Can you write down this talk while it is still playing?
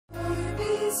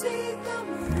IBC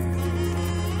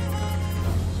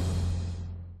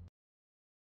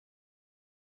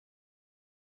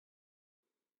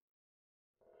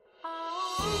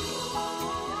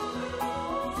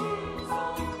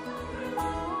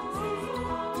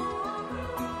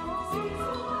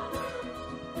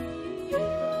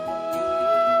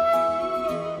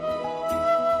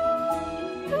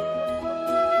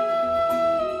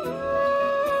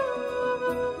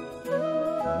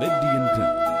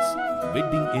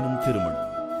Ennum Thirumanam.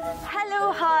 Hello,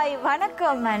 hi,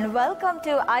 vanakkam and welcome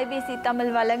to IBC Tamil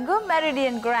Valangum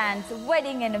Meridian Grants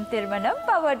Wedding Ennum Thirumanam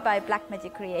powered by Black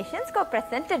Magic Creations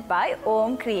co-presented by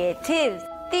Om Creatives.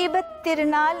 தீபத்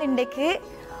திருநாள் இன்றைக்கு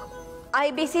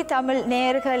IBC Tamil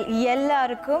நேயர்கள்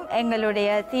எல்லாருக்கும் எங்களுடைய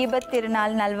தீபத்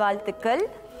திருநாள் நல்வாழ்த்துக்கள்.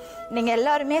 நீங்கள்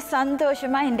எல்லாருமே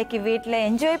சந்தோஷமாக இன்றைக்கி வீட்டில்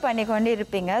என்ஜாய் பண்ணி கொண்டு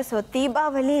இருப்பீங்க. ஸோ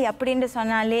தீபாவளி அப்படின்னு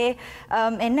சொன்னாலே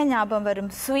என்ன ஞாபகம்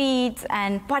வரும்? ஸ்வீட்ஸ்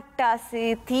அண்ட் பட்டாசு,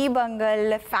 தீபங்கள்,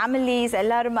 ஃபேமிலிஸ்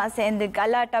எல்லாருமா சேர்ந்து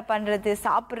கலாட்டா பண்ணுறது,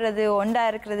 சாப்பிட்றது, ஒண்டா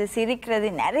இருக்கிறது,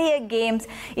 சிரிக்கிறது, நிறைய கேம்ஸ்,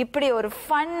 இப்படி ஒரு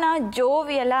ஃபன்னாக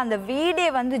ஜோவியலாக அந்த வீடே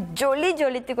வந்து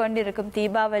ஜொலித்து கொண்டு இருக்கும்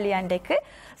தீபாவளி அன்றைக்கு.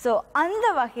 ஸோ அந்த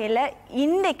வகையில்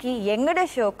இன்றைக்கி எங்களோட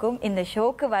ஷோக்கும் இந்த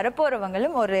ஷோக்கு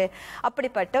வரப்போகிறவங்களும் ஒரு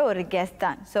அப்படிப்பட்ட ஒரு கெஸ்ட்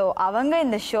தான். ஸோ அவங்க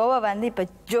இந்த ஷோவை வந்து இப்போ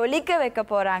ஜொலிக்க வைக்க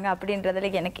போகிறாங்க அப்படின்றதுல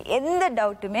எனக்கு எந்த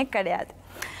டவுட்டுமே கிடையாது.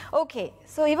 ஓகே,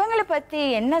 ஸோ இவங்களை பற்றி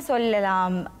என்ன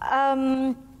சொல்லலாம்?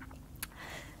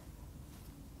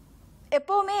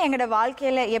 எப்போவுமே எங்களோட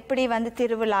வாழ்க்கையில் எப்படி வந்து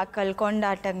திருவிழாக்கள்,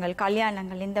 கொண்டாட்டங்கள்,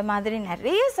 கல்யாணங்கள், இந்த மாதிரி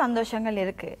நிறைய சந்தோஷங்கள்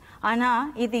இருக்குது.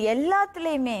 ஆனால் இது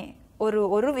எல்லாத்துலேயுமே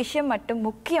ஒரு விஷயம் மட்டும்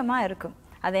முக்கியமாக இருக்கும்.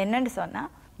 அது என்னன்னு சொன்னால்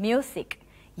மியூசிக்.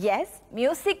 எஸ்,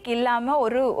 மியூசிக் இல்லாமல்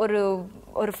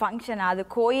ஒரு ஃபங்க்ஷன், அது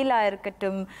கோயிலாக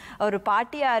இருக்கட்டும், ஒரு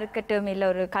பார்ட்டியாக இருக்கட்டும், இல்லை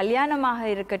ஒரு கல்யாணமாக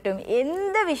இருக்கட்டும்,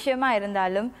 எந்த விஷயமா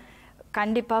இருந்தாலும்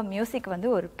கண்டிப்பாக மியூசிக் வந்து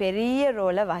ஒரு பெரிய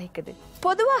ரோலை வகிக்குது.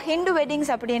 பொதுவாக ஹிந்து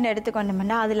வெட்டிங்ஸ் அப்படின்னு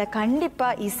எடுத்துக்கொண்டோம்னா அதில்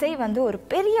கண்டிப்பாக இசை வந்து ஒரு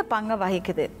பெரிய பங்கை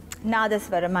வகிக்குது.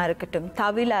 நாதஸ்வரமாக இருக்கட்டும்,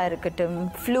 தவிலாக இருக்கட்டும்,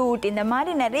 ஃப்ளூட், இந்த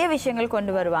மாதிரி நிறைய விஷயங்கள்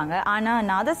கொண்டு வருவாங்க. ஆனால்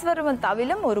நாதஸ்வரம்,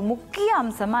 தவிலும் ஒரு முக்கிய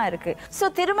அம்சமாக இருக்குது.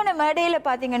 ஸோ திருமண மேடையில்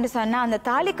பார்த்தீங்கன்னு சொன்னால் அந்த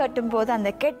தாலி கட்டும் போது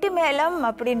அந்த கெட்டி மேளம்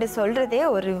அப்படின்ட்டு சொல்கிறதே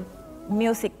ஒரு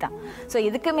மியூசிக் தான். ஸோ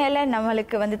இதுக்கு மேலே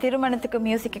நம்மளுக்கு வந்து திருமணத்துக்கு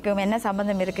மியூசிக்குக்கும் என்ன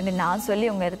சம்மந்தம் இருக்குன்னு நான் சொல்லி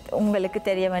உங்களுக்கு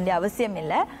தெரிய வேண்டிய அவசியம்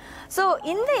இல்லை. ஸோ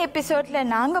இந்த எபிசோடில்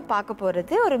நாங்கள் பார்க்க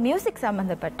போகிறது ஒரு மியூசிக்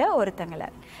சம்மந்தப்பட்ட ஒருத்தங்களை.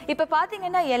 இப்போ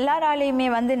பார்த்தீங்கன்னா எல்லாராலையுமே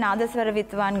வந்து நாதஸ்வர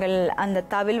வித்வான்கள், அந்த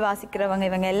தவில் வாசிக்கிறவங்க,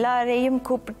 இவங்க எல்லாரையும்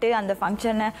கூப்பிட்டு அந்த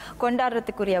ஃபங்க்ஷனை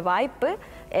கொண்டாடுறதுக்குரிய வாய்ப்பு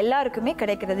எல்லாருக்குமே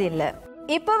கிடைக்கிறது இல்லை.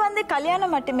 இப்போ வந்து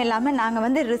கல்யாணம் மட்டும் இல்லாமல் நாங்கள்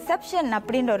வந்து ரிசப்ஷன்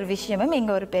அப்படின்ற ஒரு விஷயமும்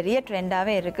இங்கே ஒரு பெரிய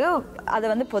ட்ரெண்டாகவே இருக்குது. அதை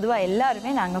வந்து பொதுவாக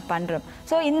எல்லாருமே நாங்கள் பண்ணுறோம்.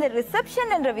 ஸோ இந்த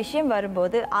ரிசப்ஷன் என்ற விஷயம்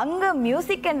வரும்போது அங்கே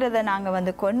மியூசிக்ன்றதை நாங்கள்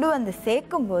வந்து கொண்டு வந்து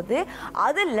சேர்க்கும்போது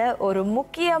அதில் ஒரு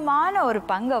முக்கியமான ஒரு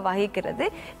பங்கை வகிக்கிறது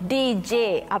டிஜே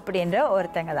அப்படின்ற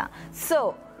ஒருத்தங்க தான். ஸோ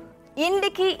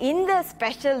இன்றைக்கி இந்த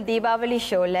ஸ்பெஷல் தீபாவளி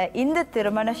ஷோவில், இந்த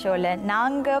திருமண ஷோவில்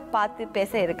நாங்கள் பார்த்து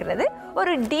பேச இருக்கிறது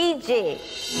ஒரு டிஜே.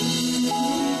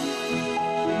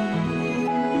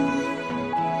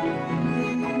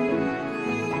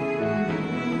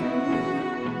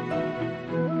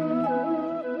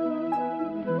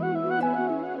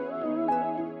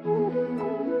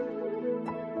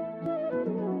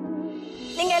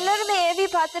 நீங்கள் எல்லாருமே ஏவி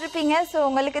பார்த்துருப்பீங்க. ஸோ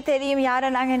உங்களுக்கு தெரியும் யாரை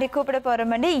நாங்கள் இன்றைக்கு கூப்பிட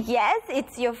போகிறோம். S,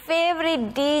 it's your favourite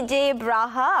DJ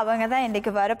பிராஹா. அவங்க தான்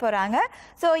இன்றைக்கு வர போகிறாங்க.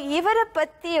 ஸோ இவரை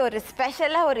பற்றி ஒரு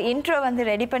ஸ்பெஷலாக ஒரு இன்ட்ரோ வந்து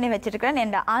ரெடி பண்ணி வச்சுருக்கிறேன்.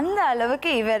 என்ற அந்த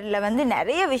அளவுக்கு இவரில் வந்து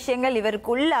நிறைய விஷயங்கள்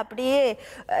இவருக்குள்ளே அப்படியே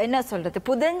என்ன சொல்கிறது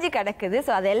புதஞ்சு கிடக்குது.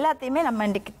 ஸோ அது எல்லாத்தையுமே நம்ம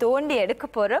இன்றைக்கு தோண்டி எடுக்க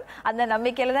போகிறோம். அந்த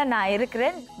நம்பிக்கையில் தான் நான்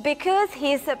இருக்கிறேன். Because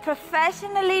he is a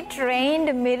professionally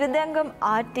trained mridangam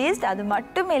artist. அது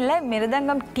மட்டும் இல்லை,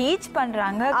 மிருதங்கம் டீச் பண்ணுறாங்க.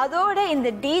 அதோட இந்த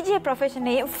டிஜே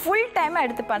ப்ரொஃபஷனையே ஃபுல் டைமாக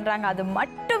எடுத்து பண்ணுறாங்க. அது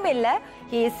மட்டும் இல்லை,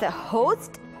 he is a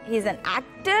host, he is an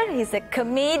actor, he is a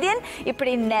comedian.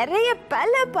 இப்படி நிறைய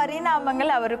பல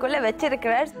பரிணாமங்கள் அவருக்குள்ள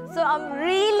வச்சிருக்கிறார். So I'm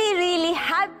really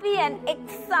happy and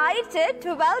excited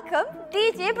to welcome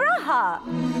DJ Braha.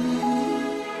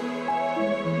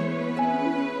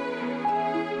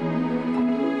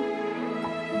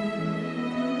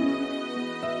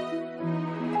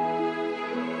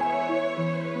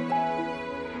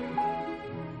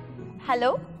 Hello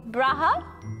பிராஹா,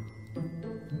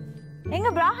 எங்க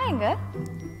பிராஹா எங்க?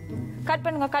 கட்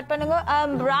பண்ணுங்க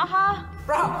பிராஹா.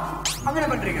 அங்க என்ன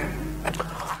பண்றீங்க?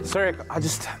 Sorry, I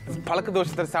just பழக்க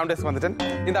தோஷத்துல சவுண்டஸ் வந்துட்டேன்.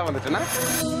 இதா வந்துட்டேனா?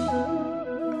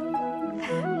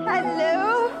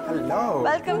 Hello.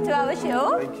 Welcome to our show.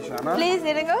 Thank you, Shana. Please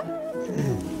இருங்க.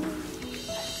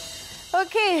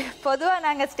 ஓகே, பொதுவா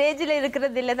நாங்க ஸ்டேஜ்ல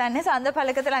இருக்கிறது இல்ல தானே, சோ அந்த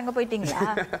பழக்கத்துல அங்க போயிட்டீங்களா?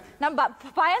 நான்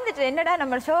பயந்துட்டு என்னடா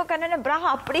நம்ம ஷோ கண்ணன பிராஹா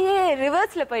அப்படியே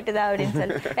ரிவர்ஸ்ல போயிட்டுதா அப்படின்னு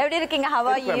சொல்லி. எப்படி இருக்கீங்க? How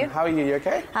are you? How are you? You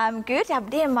okay? I'm good.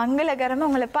 அப்படியே மங்களகரமா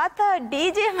உங்களை பார்த்தா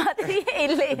டிஜே மாதிரியே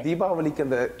இல்லை. தீபாவளிக்கு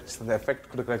அந்த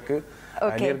எஃபெக்ட் கொடுக்கறதுக்கு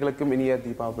நேயர்களுக்கும் இனிய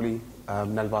தீபாவளி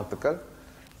நல்வாழ்த்துக்கள்.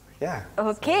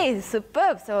 Okay,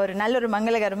 super. ஸோ ஒரு நல்ல ஒரு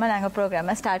மங்களகரமா நாங்க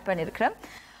ப்ரோக்ராமை ஸ்டார்ட் பண்ணியிருக்கிறோம்.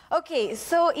 ஓகே,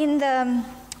 ஸோ இந்த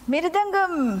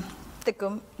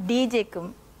மிருதங்கத்துக்கும்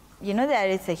டிஜேக்கும் there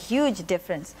is a huge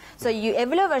difference. So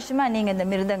எவ்வளவு வருஷமா நீங்க இந்த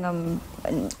மிருதங்கம்?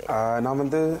 நான்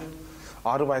வந்து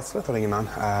 6 வயசுல தொடங்கினான்.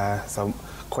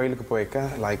 கோயிலுக்கு போயிருக்க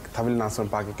லைக் தமிழ்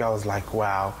நாசம் பார்க்க I was like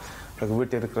wow.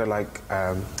 வீட்டு இருக்கிற லைக்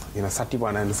சட்டி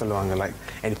பானைன்னு சொல்லுவாங்க, like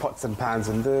any pots and pans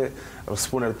வந்து ஒரு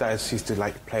ஸ்பூன் எடுத்து she used to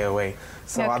like play away.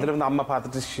 So அதுல வந்து அம்மா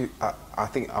பார்த்துட்டு I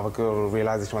think அவருக்கு ஒரு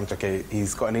realization வந்துச்சு, okay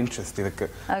he's got an interest இதுக்கு.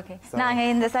 ஓகே, நாங்க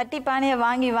இந்த சட்டி பானையை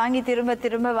வாங்கி திரும்ப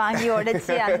திரும்ப வாங்கி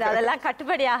உடைச்சு அதெல்லாம்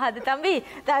கட்டுப்படி ஆகாது தம்பி,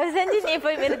 தயவு செஞ்சு நீ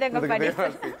போய் மிருதங்கம் படி.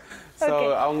 So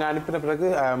அவங்க அனுப்பின பிறகு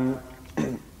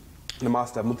the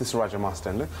master Muthusuraja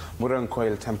master Murugan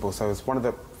Koil temple, so it's one of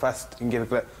the first இங்க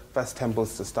இருக்கிற first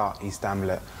temples to start East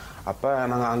Tamil. அப்ப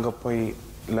நாங்க அங்க போய்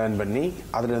learn பண்ணி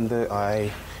அதுல இருந்து I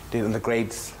did the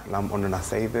grades எல்லாம் ஒன்னு நான்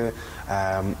செய்து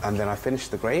and then I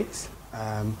finished the grades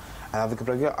and அதுக்கு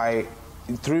பிறகு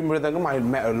through mridangam I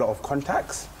met a lot of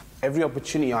contacts. Every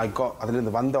opportunity I got அதுல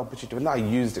இருந்து வந்த opportunity வந்து I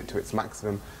used it to its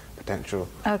maximum potential.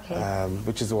 Okay.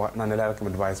 Which is what நான்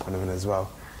எல்லாருக்கும் advice பண்ணுவேன் as well.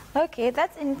 Okay,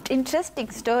 that's interesting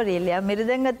story இல்லையா?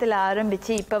 மிருதங்கத்தில்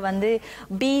ஆரம்பிச்சு இப்போ வந்து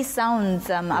பி சவுண்ட்ஸ்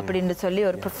அப்படின்னு சொல்லி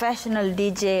ஒரு ப்ரொஃபஷனல்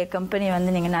டிஜே கம்பெனி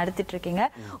வந்து நீங்கள் நடத்திட்டு இருக்கீங்க.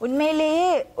 உண்மையிலேயே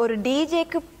ஒரு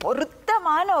டிஜேக்கு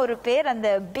பொருத்தமான ஒரு பேர்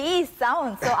அந்த பி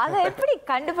சவுண்ட்ஸ். ஸோ அதை எப்படி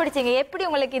கண்டுபிடிச்சிங்க? எப்படி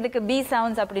உங்களுக்கு இதுக்கு பி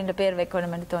சவுண்ட்ஸ் அப்படின்ற பேர்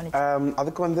வைக்கணும்னு தோணுச்சு?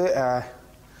 அதுக்கு வந்து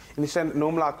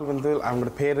நார்மல் ஆக்கள் வந்து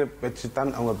அவங்களோட பேரை வச்சு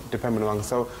தான் அவங்க டிபெண்ட் பண்ணுவாங்க.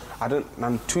 ஸோ அது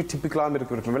நான் டூ டிப்பிக்கலாக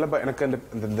இருப்பேன். பட் எனக்கு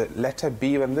இந்த லெட்டர் பி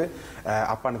வந்து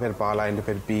அப்பான பேர் பாலா, என்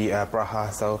பேர் பி பிரஹா.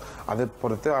 ஸோ அதை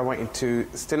பொறுத்து I want to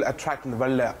still attract இந்த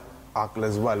வெள்ள ஆக்கள்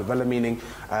as well. வெள்ள மீனிங்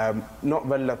not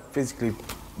வெள்ள physically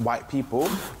white people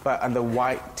but and the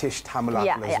white-ish Tamil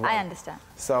ஆக்கள் as well. I understand.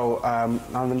 So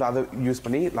நான் வந்து அதை யூஸ்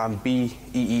பண்ணி நான்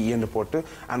BEE என்று போட்டு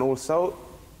and also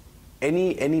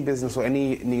any business or any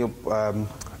நீங்க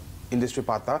இண்டஸ்ட்ரி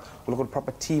பார்த்தா உங்களுக்கு ஒரு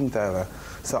ப்ராப்பர் டீம் தேவை.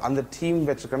 ஸோ அந்த டீம்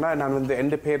வச்சுக்கன்னா நான் வந்து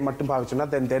எந்த பேர் மட்டும் பாவிச்சோன்னா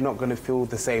then they're not going to feel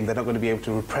the same. They're not going to be able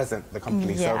to represent the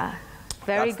company. So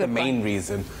that's the main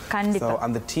reason. So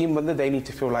and the team வந்து they need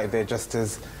to feel like they're just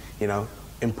as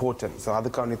important. So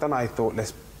அதுக்காக தான் I thought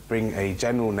let's bring a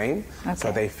general name so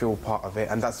they feel part of it,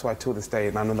 and that's why till this day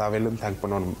நான் வந்து அவெல்லாம் thank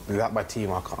பண்ணணும். Without my team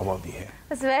I won't be here.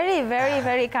 It's very very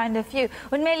very kind of you.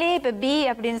 உண்மையிலேயே இப்போ B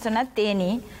அப்படின்னு சொன்னா Theni.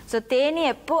 So Theni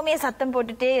எப்பவுமே சத்தம்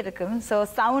போட்டுட்டே இருக்கும். ஸோ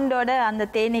சவுண்டோட அந்த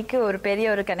தேனிக்கு ஒரு பெரிய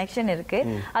ஒரு கனெக்ஷன் இருக்கு.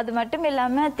 அது மட்டும்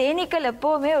இல்லாம தேனீக்கள்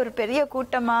எப்பவுமே ஒரு பெரிய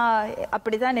கூட்டமா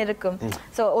அப்படிதான் இருக்கும்.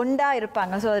 ஸோ ஒண்டா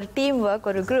இருப்பாங்க. ஸோ ஒரு டீம் ஒர்க்,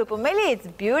 ஒரு குரூப். உண்மையிலேயே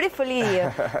இட்ஸ் பியூட்டிஃபுல்லி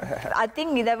ஐ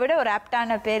திங்க் இதை விட ஒரு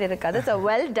ஆப்டான பேர் இருக்காது. So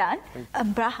well done.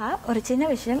 பிரஹா, ஒரு சின்ன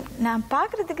விஷயம், நான்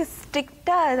பாக்குறதுக்கு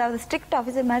ஸ்ட்ரிக்டா அதாவது ஸ்ட்ரிக்ட்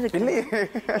ஆஃபீஸர் மாதிரி இருக்கு.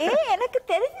 எனக்கு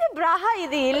தெரிஞ்ச பிரஹா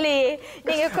இது இல்லையே,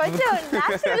 நீங்க கொஞ்சம்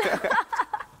natural.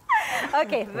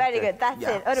 Okay, very good. That's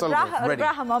it. ஒரு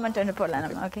பிரஹா மொமெண்ட் ஒன்று போடலாம்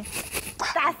நம்ம. Okay,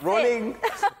 rolling.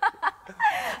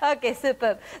 Okay,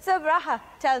 super. So பிரஹா,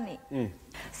 tell me.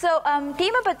 So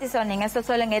டீமை பத்தி சொன்னீங்க. சோ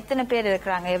சொல்லுங்க, எத்தனை பேர்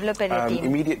இருக்காங்க? எவ்வளவு பெரிய team?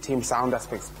 Immediate team sound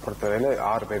aspects பொறுத்தவரையில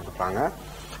 6 பேர் இருப்பாங்க.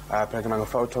 பிறகு நாங்க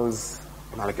போட்டோஸ்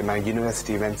நாளைக்கு நான்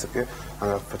யூனிவர்சிட்டி இவெண்ட்ஸுக்கு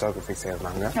நாங்க போட்டோகிராஃபி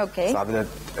செய்யறாங்க. அதுல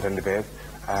 2 பேர்.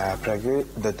 பிறகு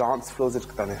இந்த டான்ஸ் ஃப்ளோர்ஸ்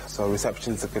இருக்கு தானே, ஸோ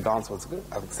ரிசப்ஷன்ஸுக்கு டான்ஸ் ஃப்ளோர்ஸ்க்கு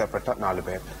அதுக்கு செப்பரேட்டா 4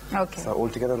 பேர். So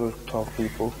all together 12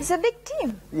 people. It's a big team.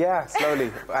 Yeah,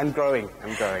 slowly and growing.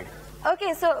 Okay,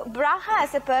 so பிரஹா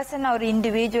as a person ஒரு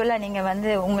இண்டிவிஜுவலா நீங்க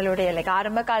வந்து உங்களுடைய லைக்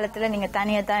ஆரம்ப காலத்துல நீங்க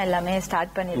தனியா தான் எல்லாமே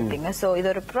ஸ்டார்ட் பண்ணிருப்பீங்க. ஸோ இது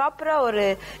ஒரு ப்ராப்பரா ஒரு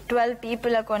 12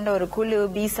 பீப்புளை கொண்ட ஒரு குழு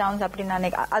பி சவுண்ட்ஸ்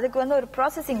அப்படின்னு அதுக்கு வந்து ஒரு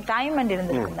ப்ராசஸிங் டைம் அண்ட்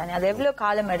இருந்திருக்கும் தானே. அது எவ்வளவு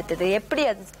காலம் எடுத்தது?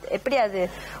 எப்படி அது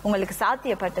உங்களுக்கு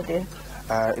சாத்தியப்பட்டது?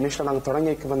 இனிஷியலா நாங்க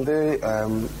தொடங்கிக்கு வந்து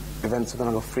இவெண்ட்ஸ்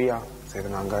வந்து நாங்க ஃப்ரீயா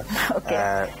செய்தாங்க.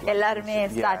 எல்லாருமே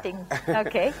starting.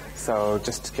 Okay, so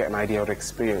just get an idea ஒரு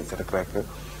எக்ஸ்பீரியன்ஸ் இருக்கிறதுக்கு.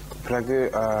 பிறகு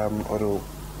ஒரு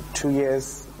 2 years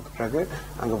பிறகு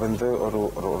அங்க வந்து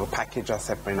ஒரு பேக்கேஜா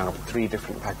செட் பண்ணி நாங்க 3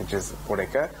 டிஃப்ரெண்ட் பேக்கேஜஸ்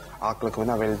போடைக்க ஆக்களுக்கு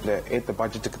வந்து அவைலபிள் ஏத்த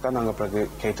பட்ஜெட்டுக்கு தான் நாங்க பிறகு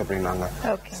கேட்ட பண்ணினாங்க.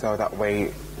 ஸோ தட் வே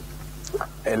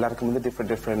எல்லாருக்கும் வந்து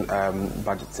டிஃப்ரெண்ட்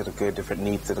பட்ஜெட்ஸ் இருக்கு, டிஃப்ரெண்ட்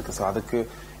நீட்ஸ் இருக்கு. ஸோ அதுக்கு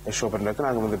ஷோ பண்றதுக்கு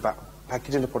நாங்க வந்து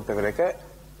பேக்கேஜ் பொறுத்த வரைக்கும்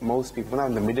most people now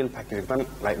in the middle package தான்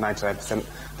like 99%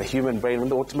 the human brain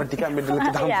வந்து ஆட்டோமேட்டிக்கா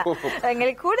மிடிலுக்கு தான் போகும்.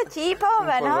 உங்களுக்கு கூட சீப்பா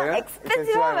வேணாம்,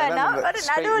 எக்ஸ்பென்சிவா வேணாம், ஒரு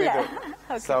நடுவுல.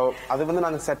 சோ அது வந்து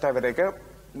நாங்க செட் ஆவறதுக்கு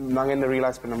நாங்கள் என்ன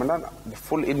ரியலைஸ் பண்ணோம்னா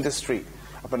ஃபுல் இண்டஸ்ட்ரி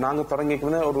அப்போ நாங்கள்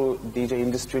தொடங்கிக்கு ஒரு டிஜே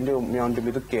இண்டஸ்ட்ரி ஒன்றும்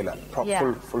இருக்கல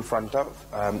ஃபுல்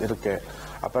ஃப்ரண்ட்டாக இருக்கு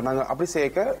அப்போ நாங்கள் அப்படி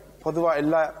செய்ய பொதுவாக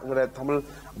எல்லா தமிழ்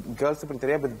கேர்ள்ஸ் பற்றி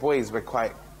தெரியாது but boys were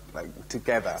quite like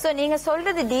together. So நீங்க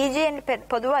சொல்றது டிஜே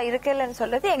பொதுவா இருக்கலன்னு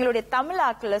சொல்றது எங்களுடைய தமிழ்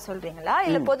ஆட்கள சொல்றீங்களா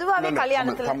இல்ல பொதுவாவே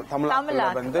கல்யாணத்துல தமிழ்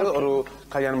வந்து ஒரு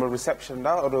கல்யாணம் ரிசெப்ஷன்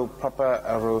தான் ஒரு ப்ராப்பர்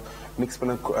ஒரு மிக்ஸ்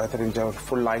பண்ண தெரிஞ்ச ஒரு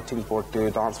ஃபுல் லைட்டிங் போட்டு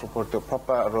டான்ஸ் போட்டு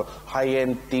ப்ராப்பர் ஒரு ஹை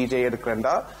எண்ட் டிஜே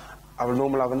எடுக்கிறேன்டா அவர்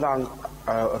நார்மலா வந்து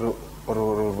ஒரு ஒரு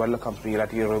ஒரு வெள்ள கம்பெனி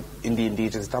இல்லாட்டி ஒரு இந்தியன்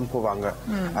டிஜேஸ் தான் போவாங்க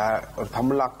ஒரு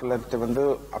தமிழ் ஆட்கள்ட்டு வந்து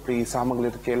அப்படி சாமங்கள்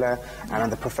இருக்கையில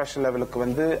அந்த ப்ரொஃபஷனல் லெவலுக்கு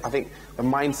வந்து I think the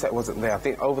mindset wasn't there. I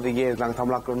think over the years நாங்க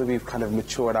தமிழ் ஆட்கள் வந்து we've kind of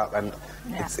matured up and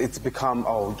it's become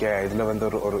இதுல வந்து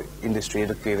ஒரு இண்டஸ்ட்ரி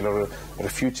இருக்கு இதுல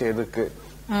ஒரு ஃபியூச்சர் இருக்கு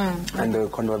and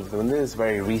கொண்டு வந்தது வந்து is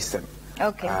very recent.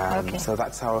 Okay. So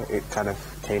that's how it kind of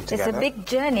came together. It's a big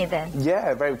journey then. Yeah,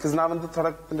 very, because now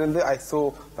I saw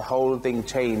the whole thing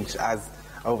change as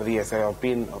over the years. So I've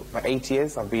been for 8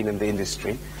 years. I've been in the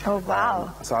industry. Oh wow!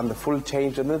 So on the full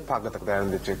change in the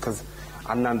because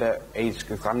I'm under age.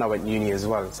 Because Anna went uni as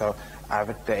well. So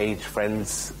I've at the age friends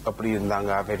appadi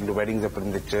irundanga. I've had weddings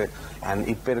appadindichu,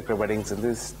 and ippe irukra weddings in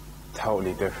this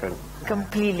totally different.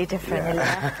 Completely different.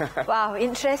 Yeah. Wow,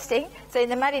 interesting. So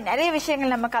இந்த மாதிரி நிறைய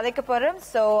விஷயங்கள் நம்ம கதைக்க போறோம்.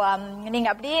 So நீங்க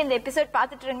அப்படியே இந்த எபிசோட்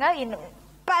பார்த்துட்டு இருங்க.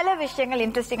 பல விஷயங்கள்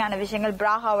இன்ட்ரெஸ்டிங்கான விஷயங்கள்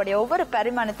பிராஹாவுடைய ஒவ்வொரு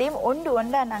பரிமாணத்தையும்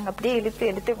ஒன்றா நாங்க அப்படியே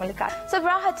எடுத்து உங்களுக்கு. So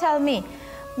Braha, tell me,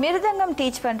 மிருதங்கம்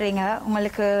டீச் பண்றீங்க.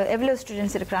 உங்களுக்கு எவ்வளவு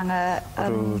ஸ்டூடெண்ட்ஸ் இருக்காங்க?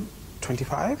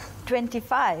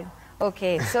 25.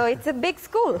 Okay, so it's a big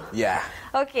school. Yeah.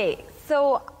 Okay, so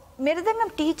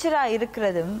மிருதங்கம் டீச்சரா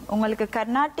இருக்கிறதும் உங்களுக்கு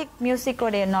கர்நாடிக்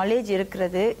மியூசிக்கோட நாலேஜ்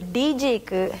இருக்கிறது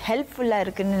டிஜேக்கு ஹெல்ப்ஃபுல்லா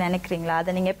இருக்குன்னு நினைக்கிறீங்களா?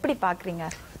 அதை நீங்க எப்படி பாக்குறீங்க?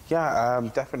 Yeah,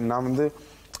 definitely. நான் வந்து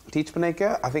டீச் பண்ணிக்க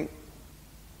I think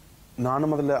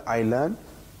நானும் முதல்ல I learn.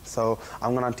 So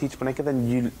அவங்க நான் டீச் பண்ணிக்க then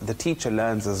the teacher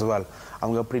learns as well.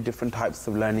 அவங்க அப்படி different types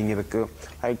of learning இருக்கு.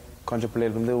 Like கொஞ்சம்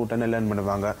பிள்ளைகள் வந்து உடனே லேர்ன்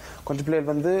பண்ணுவாங்க, கொஞ்சம்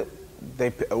பிள்ளைகள் வந்து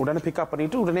உடனே பிக்கப்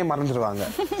பண்ணிட்டு உடனே மறந்துடுவாங்க.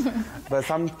 But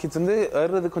some kids வந்து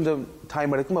ஏறது கொஞ்சம்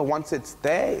டைம் எடுக்கும். But once it's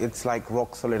there, it's like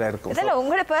rock solid இருக்கும். இதெல்லாம்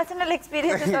உங்களோட பர்சனல்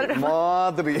எக்ஸ்பீரியன்ஸ் சொல்றேன்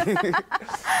மாதிரி.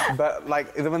 But like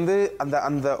இது வந்து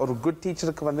அந்த ஒரு good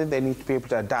teacherக்கு வந்து they need to be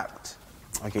able to adapt.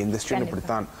 Okay, இந்த ஸ்டூடெண்ட்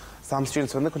இப்படித்தான். Some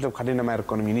students வந்து கொஞ்சம் கடினமா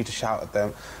இருக்கணும். You need to shout at them.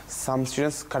 Some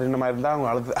students கடினமா இருந்தா அவங்க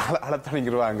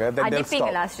அழுத்தணிடுவாங்க.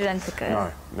 அடிப்பீங்களா ஸ்டூடெண்ட்ஸ்க்கு?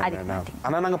 No.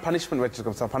 ஆனா நாங்க பனிஷ்மென்ட்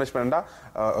வச்சிருக்கோம். So punishment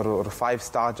ஒரு 5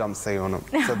 star jump செய்யணும்.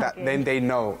 So that then they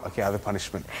know okay அது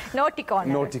punishment. Naughty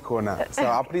corner. So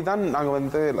அப்படிதான் நாங்க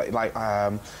வந்து like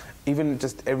even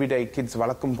just everyday kids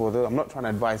வளர்க்கும் போது I'm not trying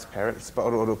to advise parents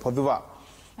but ஒரு பொதுவா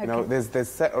you know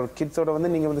there's set or kids ஓட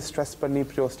வந்து நீங்க வந்து stress பண்ணி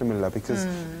பிரயோஜனம் இல்ல because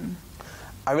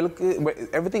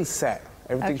everything's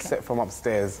set from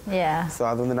upstairs. Yeah. So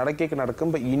அது வந்து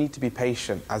நடக்கும் but you need to be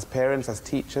patient. As parents, as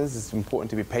teachers, it's important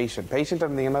to be patient. Patient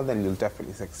இருந்தீங்கன்னா then you'll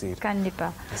definitely succeed. கண்டிப்பா.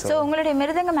 So உங்களுடைய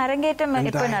மிருதங்கம் அரங்கேற்றம்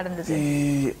எப்ப நடந்தது?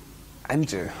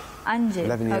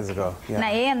 11 years ago.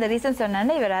 நான் ஏன் அந்த ரீசன்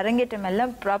சொன்னேன்னா இவர் அரங்கேற்றம்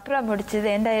எல்லாம் ப்ராப்பரா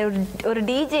முடிச்சது. ஒரு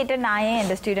டிஜேட்ட நான் ஏன்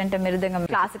இந்த ஸ்டூடெண்ட் மிருதங்கம்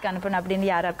கிளாஸுக்கு அனுப்பணும் அப்படின்னு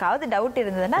யாராவது டவுட்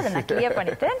இருந்ததுன்னா அதை நான் கிளியர்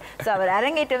பண்ணிட்டேன். ஸோ அவர்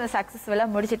அரங்கேற்றம் சக்சஸ்ஃபுல்லா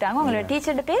முடிச்சிட்டாங்க. உங்களோட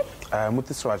டீச்சரோட பேர்?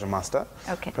 முத்துஸ்ராஜ மாஸ்டர்.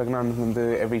 பிரக்னான் வந்து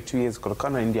every 2 years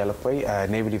கொடுக்க நான் இந்தியால போய்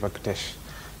நேவடி வெங்கடேஷ்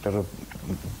ஒரு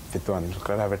வித்வான்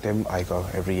இருக்கிறார். அவர்கிட்ட I go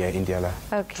every year இந்தியால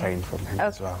train from him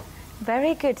as well.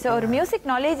 Very good. So ஒரு மியூசிக்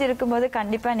நாலேஜ் இருக்கும்போது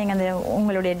கண்டிப்பா நீங்க அந்த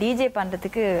உங்களுடைய டிஜே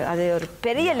பண்றதுக்கு அது ஒரு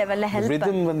பெரிய லெவல்ல ஹெல்ப்.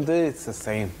 Rhythm வந்து it's the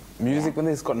same. Music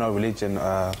வந்து it's got no religion,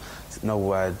 no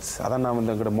words. அதான் நான்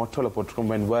வந்து எங்களோட மோட்டோல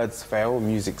போட்டுருக்கோம் when words fail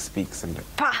music speaks.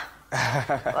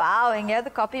 Wow,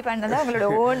 எங்கயாவது காப்பி பண்ணதா உங்களோட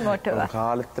ஓன் மோட்டோவா?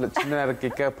 காலத்துல சின்ன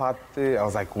இருக்க பார்த்து I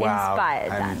was like wow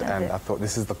and I thought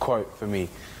this is the quote for me.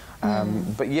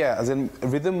 But yeah, as in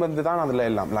rhythm வந்து தான் அதுல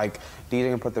எல்லாம் like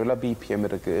DJing பொறுத்தவரை BPM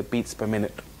இருக்கு, beats per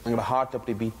minute. எங்களோட ஹார்ட்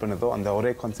எப்படி பீட் பண்ணுதோ அந்த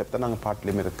ஒரே கான்செப்ட் தான் நாங்க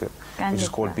பாட்டுலயும் இருக்கு, which is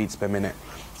called beats per minute.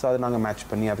 So அதை நாங்க மேட்ச்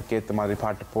பண்ணி அதுக்கேற்ற மாதிரி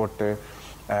பாட்டு போட்டு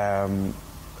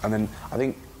and then I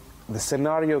think the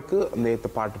scenarioக்கு அந்த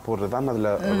ஏற்ற பாட்டு போடுறது தான்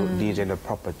அதுல ஒரு டிஜேல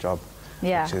proper job,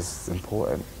 which is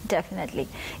important. Definitely.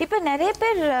 இப்ப நிறைய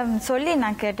பேர் சொல்லி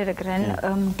நான் கேட்டிருக்கிறேன்,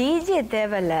 டிஜே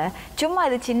தேவையில்ல, சும்மா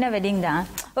அது சின்ன வெட்டிங் தான்,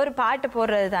 ஒரு பாட்டு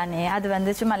போடுறது தானே, அது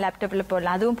வந்து சும்மா லேப்டாப்ல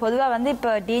போடலாம். அதுவும் பொதுவா வந்து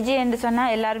இப்ப டிஜே என்று சொன்னா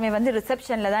எல்லாருமே வந்து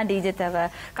ரிசப்ஷன்ல தான் டிஜே தேவை,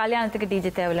 கல்யாணத்துக்கு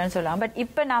டிஜே தேவையில்லைன்னு சொல்லுவாங்க. பட்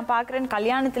இப்ப நான் பாக்குறேன்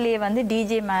கல்யாணத்திலேயே வந்து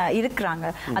டிஜே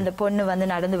இருக்கிறாங்க. அந்த பொண்ணு வந்து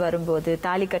நடந்து வரும்போது,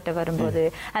 தாலி கட்ட வரும்போது,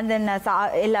 அண்ட் தென்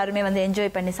எல்லாருமே வந்து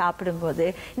என்ஜாய் பண்ணி சாப்பிடும்போது,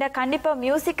 இந்த கண்டிப்பா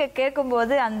மியூசிக்கை கேட்கும்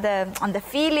போது அந்த அந்த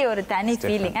ஃபீலே ஒரு தனி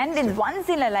feeling and it's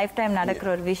once in life time நடக்கிற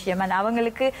ஒரு விஷயம். அண்ட்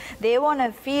அவங்களுக்கு they want to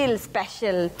feel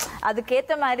special.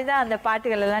 அதுக்கேற்ற மாதிரி தான் அந்த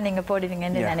பாட்டுகள் எல்லாம் நீங்க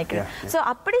போடுவீங்கன்னு நினைக்கிறேன். சோ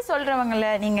அப்படி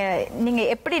சொல்றவங்கள நீங்க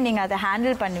எப்படி நீங்க அதை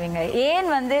ஹேண்டில் பண்ணுவீங்க?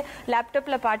 ஏன் வந்து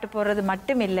லேப்டாப்ல பாட்டு போடுறது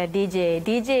மட்டும் இல்ல,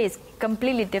 டிஜே இஸ்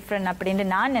கம்ப்ளீட்லி டிஃபரெண்ட் அப்படின்னு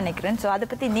நான் நினைக்கிறேன். சோ அதை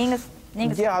பத்தி நீங்க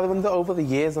அது வந்து over the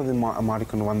years அது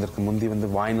மாறிக்கொண்டு வந்திருக்கு. முந்தி வந்து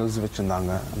வைனல்ஸ்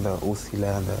வச்சிருந்தாங்க, அந்த ஊசியில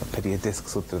அந்த பெரிய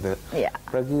டிஸ்க் சுத்துறது.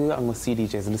 பிறகு அவங்க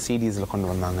சிடிஸ்ல கொண்டு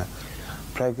வந்தாங்க.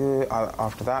 பிறகு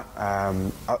ஆஃப்டர்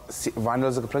தட்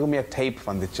வைனல்ஸ்க்கு பிறகு டேப்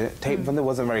வந்துச்சு. டேப் வந்து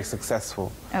wasn't very successful.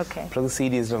 பிறகு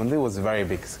சிடிஸ்ல வந்து was very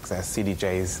big success.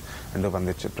 சிடிஜேஸ் ரெண்டு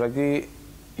வந்துச்சு. பிறகு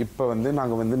இப்போ வந்து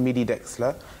நாங்க வந்து மிடி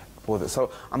டெக்ஸ்ல போகுது. ஸோ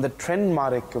அந்த ட்ரெண்ட்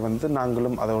மாறிக்கு வந்து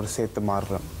நாங்களும் அதோட சேர்த்து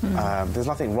மாறுறோம்.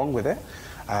 there's nothing wrong with it.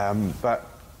 But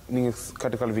நீங்கள்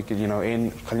கட்டுக்கல்விக்கு ஏன்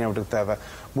கல்யாண வீட்டுக்கு தேவை?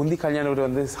 முந்தி கல்யாண வீடு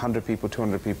வந்து 100 people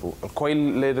 200 people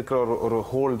கோயிலில் இருக்கிற ஒரு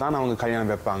ஹோல் தான் அவங்க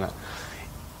கல்யாணம் வைப்பாங்க.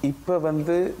 இப்போ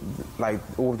வந்து like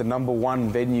the number 1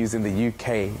 venues in the UK,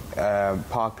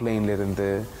 park லேன்ல இருந்து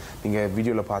நீங்கள்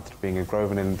வீடியோவில் பார்த்துருப்பீங்க,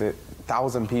 க்ரோவன்லேருந்து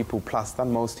 1000 people plus than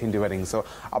most Hindu weddings. So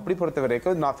அப்படி பொறுத்த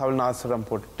வரைக்கும் நான் தமிழ் நாசுரம்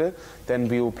போட்டுட்டு then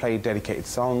we will play dedicated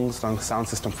songs, நாங்கள் sound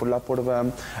system ஃபுல்லாக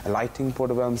போடுவோம், lighting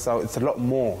போடுவோம். So it's a lot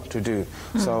more to do.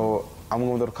 So அவங்க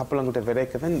வந்து ஒரு கப்பலங்கிட்ட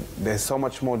வரைக்கும் there's so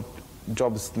much more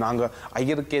jobs. நாங்கள்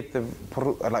ஐயருக்கு ஏற்ற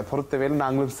பொறுத்த வேலை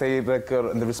நாங்களும் செய்யறதுக்கு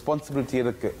அந்த ரெஸ்பான்சிபிலிட்டி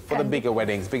இருக்கு for the bigger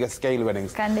weddings, bigger scale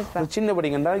weddings. கண்டிப்பா சின்ன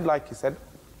வெட்டிங்னா like you said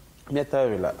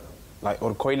தேவையில்லை. லைக்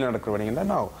ஒரு கோயில் நடக்கிற வெட்டிங்னா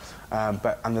நோ.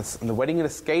 பட் அந்த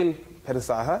வெட்டிங்கோட ஸ்கேல்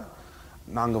பெருசாக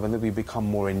நாங்கள் வந்து we become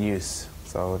more in use.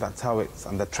 So that's how it's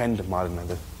அந்த ட்ரெண்ட்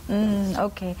மாறினது.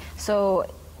 ஓகே. ஸோ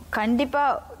கண்டிப்பா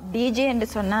டிஜே என்று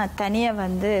சொன்னா தனியா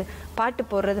வந்து பாட்டு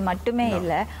போடுறது மட்டுமே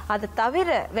இல்லை, அதை தவிர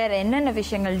வேற என்னென்ன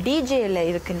விஷயங்கள் டிஜேல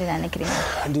இருக்குன்னு நினைக்கிறீங்க?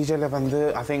 டிஜேல வந்து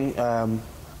ஐ திங்க்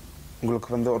உங்களுக்கு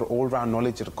வந்து ஒரு ஆல் ரவுண்ட்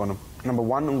நாலேஜ் இருக்கணும். நம்பர்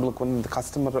 1 உங்களுக்கு வந்து இந்த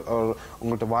கஸ்டமர்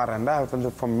உங்கள்கிட்ட வாரேன்டா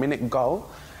வந்து ஃப்ரம் மினிட் கோ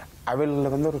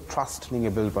அவளில் வந்து ஒரு ட்ரஸ்ட்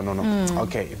நீங்கள் பில்ட் பண்ணணும்.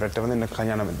 ஓகே இவர்கிட்ட வந்து எனக்கு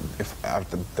கல்யாணம்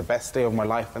the best day of my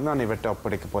life வந்து நான் இவர்கிட்ட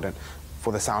ஒப்படைக்க போகிறேன்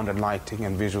for the sound and lighting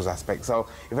and visuals aspect. So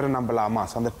இவரை நம்பலாமா?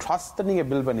 ஸோ அந்த ட்ரஸ்ட்டை நீங்கள்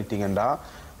பில்ட் பண்ணிட்டீங்கன்னா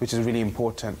which is really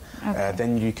important.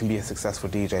 Then you can be a successful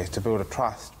DJ. To build a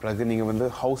trust, பிறகு நீங்கள் வந்து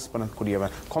ஹவுஸ்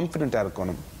பண்ணக்கூடியவன் கான்ஃபிடென்ட்டாக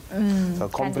இருக்கணும்.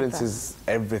 So confidence is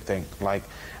everything. Like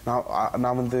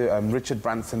now when the Richard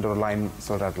Branson or line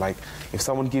so that like if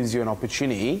someone gives you an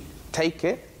opportunity, take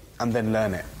it and then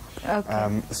learn it.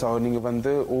 So நீங்க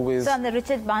வந்து always So அந்த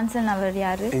Richard பான்சன் அவர்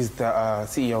யாரு? Is the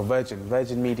CEO of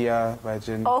Virgin Media,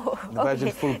 Virgin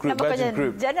full group, Virgin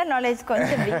Group. General knowledge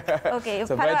கொஞ்சம் weak. Okay.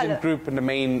 So Virgin Group and the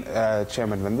main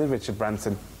chairman வந்து Richard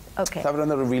Branson. Okay. So அவர்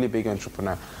வந்து a really big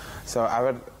entrepreneur. So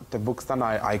the books that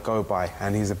I go by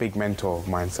and he's a big mentor of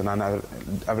mine. So நான்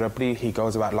அவர் எப்படி he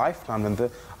goes about life நான் வந்து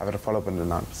அவரை follow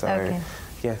பண்றேன். So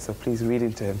yeah, so please read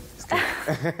into him.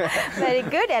 Very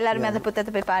good. எல்லாரும் அந்த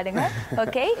புத்தகத்தை போய் பாருங்க.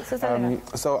 Okay.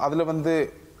 So அதுல வந்து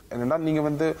என்னன்னா நீங்க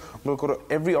வந்து உங்களுக்கு ஒரு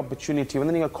every opportunity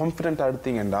வந்து நீங்க கான்ஃபிடென்ட்டா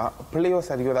எடுத்தீங்கன்னா பிள்ளையோ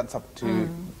சரியோ that's up to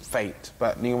fate.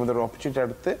 But நீங்க வந்து ஒரு opportunity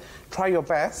எடுத்து try your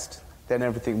best, then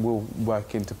everything will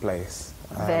work into place.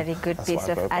 Very good piece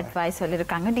of advice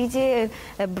சொல்லிருக்காங்க. டிஜே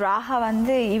பிராஹா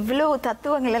வந்து இவ்வளவு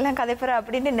தத்துவங்கள் எல்லாம் கதைப்பற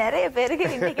அப்படின்னு நிறைய பேருக்கு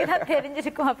இன்னைக்கு தான்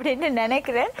தெரிஞ்சிருக்கும் அப்படின்னு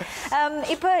நினைக்கிறேன்.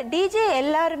 இப்ப டிஜே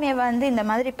எல்லாருமே வந்து இந்த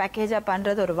மாதிரி பேக்கேஜா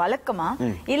பண்றது ஒரு வழக்கமா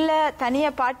இல்ல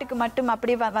தனியா பாட்டுக்கு மட்டும்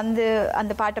அப்படி வந்து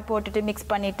அந்த பாட்டை போட்டுட்டு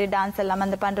மிக்ஸ் பண்ணிட்டு டான்ஸ் எல்லாம்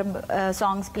அந்த பண்ற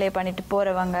சாங்ஸ் ப்ளே பண்ணிட்டு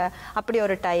போறவங்க அப்படி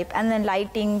ஒரு type and then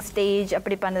lighting stage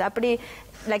அப்படி பண்றது அப்படி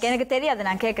லைக் எனக்கு தெரியாது,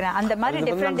 நான் கேக்குறேன் அந்த மாதிரி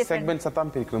டிஃபரண்ட் செக்மெண்ட்ஸ்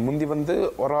தான் பிரிக்கணும். முந்தி வந்து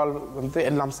ஒரு ஆள் வந்து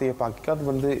எல்லாம் செய்ய பார்க்க அது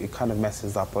வந்து kind of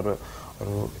messes up. ஒரு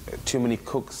too many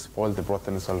cooks spoil the broth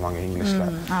ன்னு சொல்வாங்க இங்கிலீஷ்ல.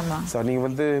 So நீங்க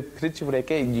வந்து பிரிச்சு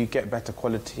விடக்க you get better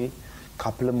quality,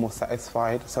 couple more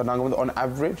satisfied. So நாங்க வந்து on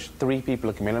average 3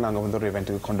 peopleக்கு மேல நாங்க வந்து ஒரு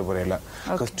eventக்கு கொண்டு வரல.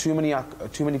 Because too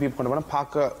many people கொண்டு வந்தா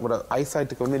பார்க்க ஒரு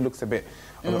eyesight-க்கு வந்து it looks a bit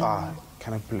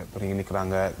connect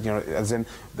நிற்கிறாங்க, as in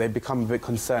they become a bit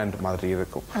concerned மாதிரி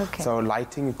இருக்கும். So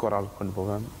lighting-க்கு ஒரு ஆள் கொண்டு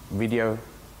போவேன், வீடியோ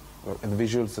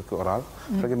visuals-க்கு ஒரு ஆள்,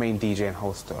 பிறகு மெயின் டிஜே அண்ட்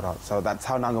ஹோஸ்ட் ஒரு ஆள். So that's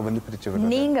how நாங்க வந்து பிரிச்சு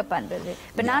விடுறோம். நீங்க பண்றது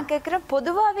இப்ப நான் கேக்குறேன்,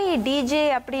 பொதுவாவே டிஜே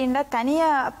அப்படின்னா தனியா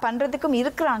பண்றதுக்கும்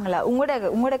இருக்கிறாங்களா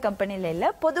உங்களோட கம்பெனில?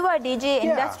 இல்ல பொதுவா டிஜே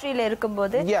இண்டஸ்ட்ரியில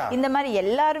இருக்கும்போது இந்த மாதிரி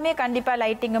எல்லாருமே கண்டிப்பா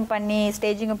லைட்டிங்கும் பண்ணி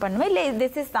ஸ்டேஜிங்கும் பண்ணுவோம் இல்ல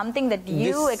this is something that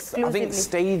you exclusively? I think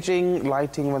staging,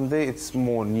 lighting வந்து it's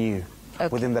more new.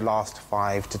 Within the last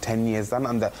 5 to 10 years தான்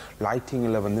அந்த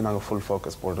லைட்டிங்ல வந்து நாங்க full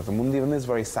focus போடுறது. முந்தி வந்து is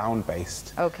very sound based.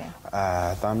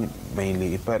 தான் mainly.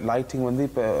 இப்ப லைட்டிங் வந்து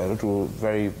இப்ப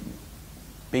very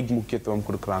big முக்கியத்துவம்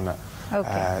கொடுக்கறாங்க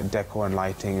டெக்கோ and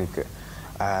lighting-க்கு.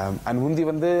 and முந்தி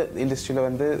வந்து இண்டஸ்ட்ரியில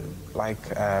வந்து like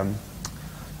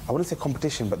I wouldn't say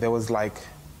competition, but there was like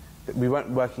we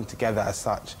weren't working together as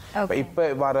such. Okay. But இப்ப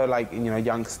வர like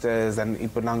youngsters and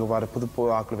இப்ப நாங்க வர புது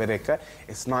ஆட்கள் வரைக்க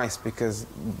it's nice because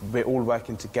we're all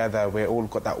working together, we're all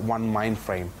got that one mind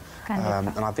frame.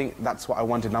 And I think that's what I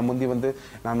wanted.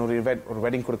 நான் ஒரு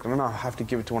wedding கொடுக்கறேன்னா I have to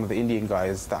give it to one of the Indian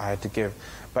guys that I had to give.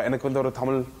 But எனக்கு வந்து ஒரு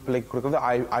தமிழ் பிள்ளைக்கு கொடுக்கிறது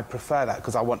I prefer that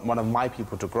because I want one of my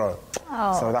people to grow.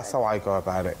 So that's how I go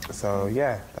about it. So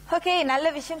yeah. Okay, நல்ல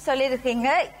விஷயம் சொல்லியிருக்கீங்க.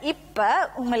 இப்ப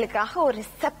உங்களுக்காக ஒரு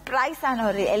சர்ப்ரைஸான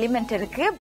ஒரு எலிமெண்ட் இருக்கு.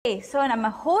 சோ நம்ம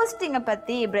ஹோஸ்டிங்க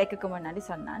பத்தி பிரேக்குக்கு முன்னாடி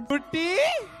சொன்னான். குட்டி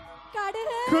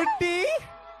கடரு குட்டி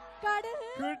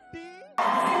கடரு குட்டி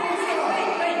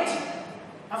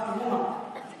After warm up.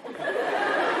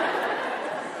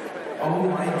 Oh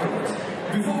my God.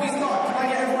 Before we start, can I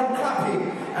get everyone clapping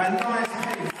and nice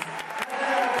pace?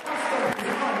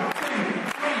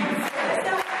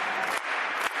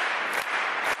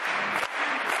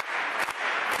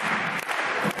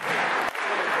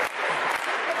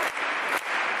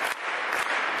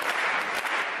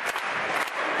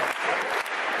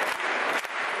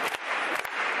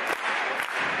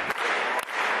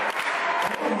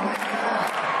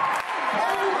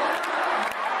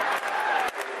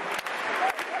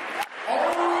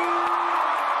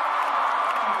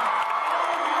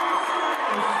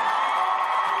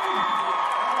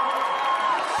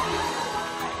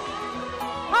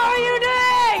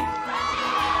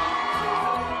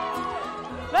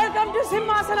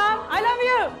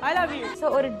 So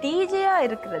ஒரு டிஜேயா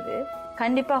இருக்கிறது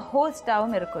கண்டிப்பா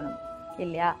ஹோஸ்டாவும் இருக்கணும்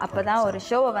இல்லையா? அப்பதான் ஒரு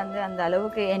ஷோவை வந்து அந்த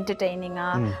அளவுக்கு என்டர்டெய்னிங்கா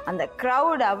அந்த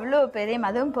கிரவுட் அவ்வளோ பெரிய,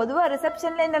 அதுவும் பொதுவா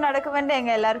ரிசப்ஷன்ல இந்த நடக்க வேண்டிய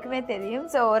எங்க எல்லாருக்குமே தெரியும்.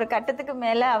 ஸோ ஒரு கட்டத்துக்கு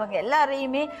மேல அவங்க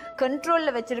எல்லாரையுமே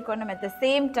கண்ட்ரோல்ல வச்சிருக்கணும். அட் த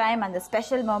சேம் டைம் அந்த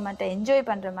ஸ்பெஷல் மூமெண்ட்டை என்ஜாய்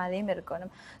பண்ற மாதிரியும்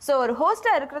இருக்கணும். ஸோ ஒரு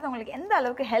ஹோஸ்டா இருக்கிறது உங்களுக்கு எந்த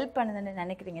அளவுக்கு ஹெல்ப் பண்ணுதுன்னு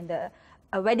நினைக்கிறீங்க இந்த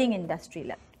வெட்டிங்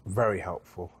இண்டஸ்ட்ரியில? Very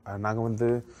helpful. நாங்க வந்து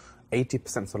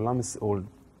 80% சொல்லலாம் is all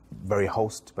very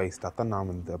host based. அதான் நான்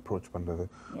வந்து அப்ரோச் பண்ணுறது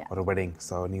ஒரு வெட்டிங்.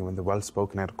 ஸோ நீங்கள் வந்து வெல்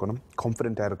ஸ்போக்கனாக இருக்கணும்,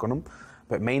 கான்ஃபிடென்ட்டாக இருக்கணும்.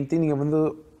 பட் மெயின் திங் நீங்கள் வந்து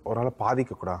ஒரு ஆளை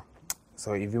பாதிக்கக்கூடாது. ஸோ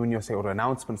இவன் யோசி ஒரு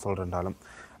announcement சொல்கிறேன்டாலும்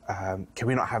can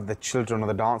we not have the children or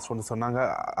the dance ஒன்று சொன்னாங்க,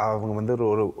 அவங்க வந்து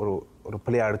ஒரு ஒரு ஒரு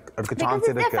பிள்ளையா எடுக்க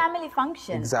சான்ஸ் இருக்கு.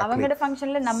 அவங்களோட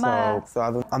ஃபங்க்ஷன்ல நம்ம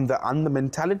அந்த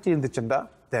மென்டாலிட்டி இருந்துச்சுன்னா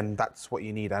then that's what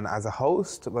you need. And as a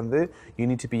host வந்து you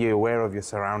need to be aware of your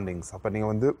surroundings. அப்போ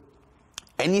நீங்கள் வந்து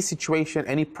any situation,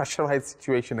 any pressurized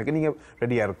situation நீங்க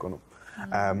ரெடியா இருக்கணும்.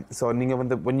 So நீங்க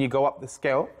வந்து when you go up the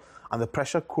scale அந்த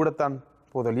pressure கூடத்தான்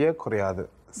போதலியே குறையாது.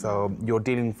 So you're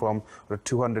dealing from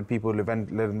 200 people event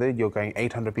இருந்து you're going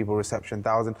 800 people reception,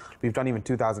 1000, we've done even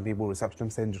 2000 people reception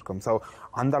செஞ்சிருக்கோம். So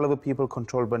அந்த அளவு people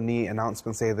control பண்ணி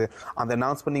announcement செய்து அந்த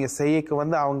announcement நீங்க செய்யக்கு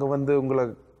வந்து அவங்க வந்து உங்களை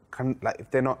like if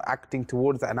they're not acting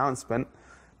towards the announcement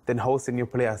then host in your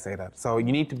player say that. So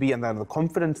you need to be and the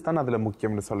confidence தான் அதுல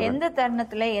முக்கியம்னு சொல்றேன். எந்த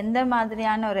தருணத்துல எந்த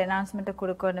மாதிரியான ஒரு அனௌன்ஸ்மென்ட்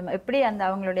கொடுக்கணும், எப்படி அந்த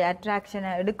அவங்களுடைய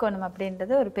அட்ராக்ஷனை எடுக்கணும்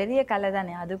அப்படின்றது ஒரு பெரிய கலை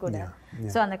தானே அது கூட.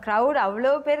 சோ அந்த கிரவுட்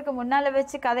அவ்வளவு பேருக்கு முன்னால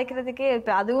வச்சு கதைக்கிறதுக்கே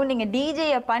அதுவும் நீங்க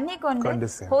டிஜேயை பண்ணி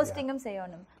கொண்டு ஹோஸ்டிங்கும்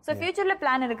செய்யணும். சோ ஃபியூச்சர்ல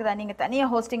பிளான் இருக்குதா நீங்க தனியா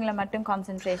ஹோஸ்டிங்ல மட்டும்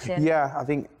கான்சென்ட்ரேஷன்? I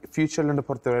think ஃபியூச்சர்ல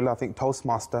பொறுத்தவரையில I think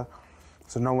Toastmaster.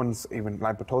 So no one's even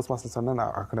like but Toastmaster சொன்னா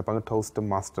நான் கண்டிப்பாக Toast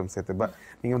Master சேர்த்து. பட்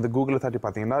நீங்கள் வந்து கூகுளில் தட்டி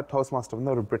பார்த்தீங்கன்னா Toastmaster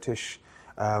வந்து ஒரு பிரிட்டிஷ்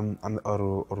அந்த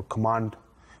ஒரு கமாண்ட்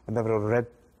வந்து அவர் ஒரு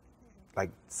ரெட்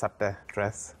லைக் சட்டை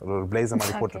ட்ரெஸ் ஒரு பிளேசர்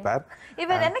மாதிரி போட்டிருப்பார்.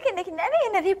 இவர் எனக்கு இன்னைக்கு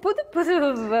நிறைய புது புது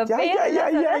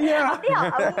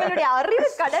அவங்களுடைய அறிவு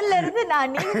கடல்ல இருந்து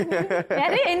நான்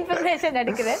நிறைய இன்ஃபர்மேஷன்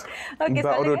எடுக்கிறேன். ஓகே,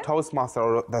 ஒரு toast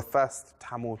master the first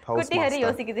Tamil toast குட்டி ஹரி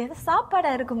யோசிக்குது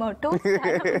சாப்பாடா இருக்குமோ டோஸ்ட்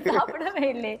சாப்பிடவே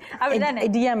இல்லை அப்படிதானே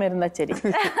இடியாம இருந்தா சரி.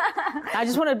 I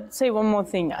just want to say one more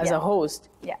thing as a host.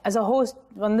 As a host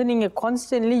வந்து நீங்க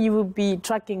constantly you will be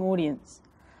tracking audience.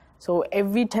 So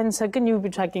every 10 seconds you will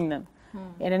be tracking them.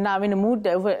 ஏன்னா அவன் மூட்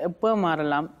எப்போ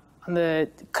மாறலாம், அந்த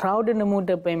க்ரௌடு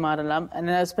மூட் எப்போ மாறலாம். And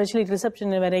especially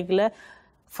reception வரைக்கும்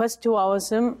first 2 hours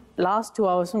last 2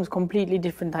 hours is completely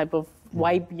different type of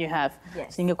vibe you have.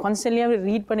 நீங்க கான்ஸ்டன்ட்லியாக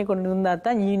read பண்ணி கொண்டு இருந்தா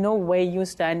தான் you know where you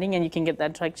standing and you can get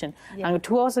that traction. நாங்கள்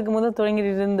 2 hours முதல்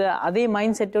தொடங்கிட்டு இருந்த அதே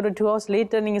மைண்ட் செட்டோட 2 hours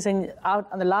later நீங்க செஞ்சு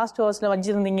அந்த லாஸ்ட் 2 hours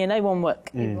வச்சிருந்தீங்கன்னா it won't work.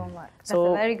 So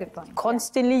very good point.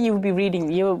 Constantly you will be reading.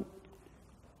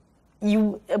 You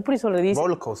எப்படி சொல்றது?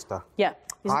 roller coaster. Yeah,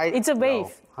 it's a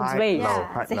wave. It's wave.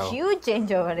 It's a huge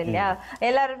changeover இல்லையா?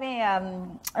 எல்லாருமே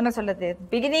என்ன சொல்றது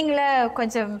பிகினிங்ல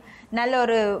கொஞ்சம் நல்ல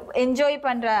ஒரு என்ஜாய்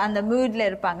பண்ற அந்த மூட்ல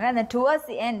இருப்பாங்க. and towards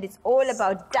the end it's all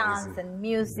about dance and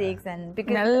music and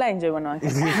because நல்லா என்ஜாய் பண்ணுவாங்க.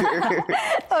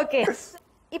 ஓகே,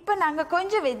 இப்போ நாங்க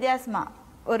கொஞ்சம் வித்தியாசமா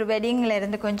ஒரு வெட்டிங்ல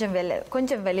இருந்து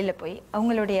கொஞ்சம் வெளியில போய்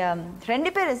அவங்களுடைய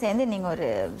 2 பேரும் சேர்ந்து நீங்க ஒரு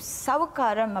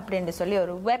சவுக்காரம் அப்படின்னு சொல்லி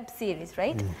ஒரு வெப் சீரிஸ்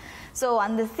ரைட்? ஸோ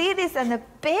அந்த சீரீஸ் அந்த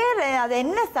பேர் அது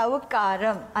என்ன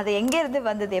சவுக்காரம், அது எங்கேருந்து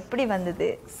வந்தது, எப்படி வந்தது?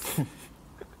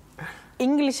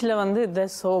 இங்கிலீஷில் வந்து த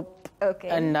சோப் Okay.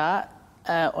 அண்டா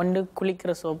ஒன்று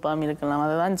குளிக்கிற சோப்பாக இருக்கலாம்,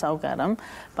 அதுதான் சவுக்காரம்.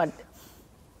 பட்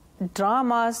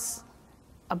ட்ராமாஸ்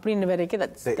அப்படின்னு வரைக்கும்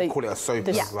They call it a soap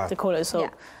as well. they call it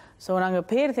soap. So நாங்கள்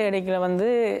பேர் தேடிக்கல வந்து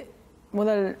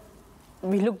முதல்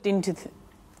we looked into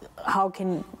how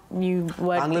can you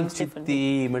word things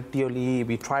differently.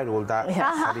 We tried all that.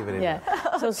 Yeah.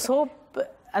 So soap,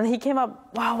 and he came up,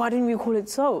 wow, why didn't we call it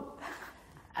soap?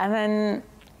 And then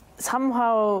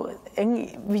somehow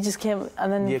we just came, and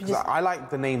then yeah, because I like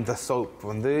the name The Soap.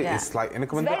 It's like,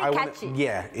 it's very catchy.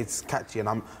 It's catchy, and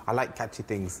I like catchy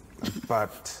things,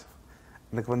 but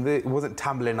it wasn't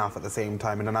Tamil enough at the same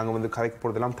time. And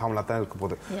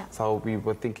so we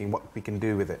were thinking what we can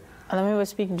do with it. And then we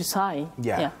were speaking to Sai.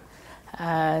 Yeah.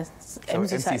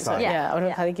 MC Sai.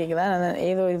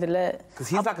 Because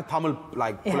he's like a Tamil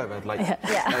puller.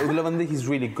 He's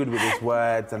really good with his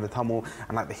words and the Tamil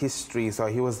and like the history. So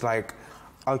he was like,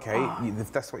 okay, if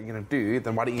that's what you're going to do,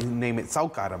 then why don't you name it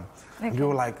Saukaram? Okay. And we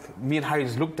were like, me and Harry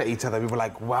just looked at each other. We were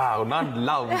like, wow, not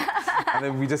love. And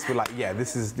then we just were like, yeah,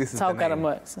 this is Saukaram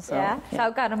works. So,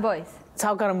 Saukaram boys.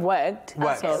 Saukaram worked.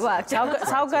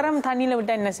 Saukaram தண்ணில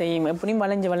விட்டா என்ன செய்யும், எப்படியும்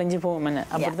வளைஞ்சு போகும்னு.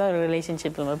 அப்படிதான் ஒரு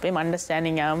relationship எப்பயும்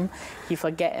அண்டர்ஸ்டாண்டிங் ஆகும். You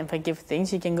forget and forgive things,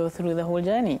 you can go through the whole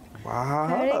journey. Wow.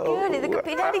 Very good. இதுக்கு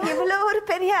பின்னாடி இவ்வளவு ஒரு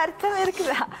பெரிய அர்த்தம்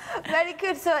இருக்குதா? Very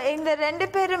good. So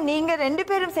இந்த நீங்க ரெண்டு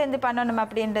பேரும் சேர்ந்து பண்ணணும்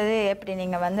அப்படின்றது எப்படி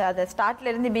நீங்க வந்து அத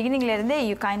ஸ்டார்ட்ல இருந்து பிகினிங்ல இருந்து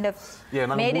you kind of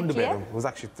made it clear? It was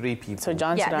actually 3 people. So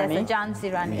John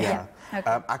Sirani. Yeah.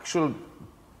 Okay. Actual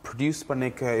produce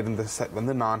பண்ணேக்க இருந்த செட்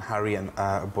வந்து நான், Harry and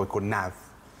a boy called Nav.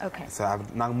 Okay. So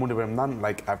நாங்க மூணு பேரும் தான்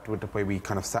like after we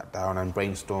kind of sat down and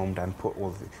brainstormed and put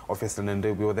all the office and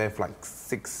we were there for like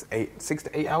 6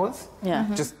 to 8 hours.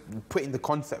 Yeah. Just putting the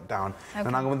concept down.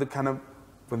 And நாங்க வந்து kind of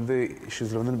வந்து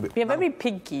issues வந்து we are very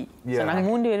picky. So நாங்க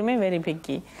மூணு பேருமே very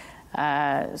picky.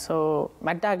 So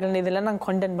மெட்டாக்கள் இதெல்லாம் நாங்கள்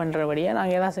content பண்ணுறபடியே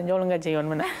நாங்கள் எதாவது செஞ்சு ஒழுங்காக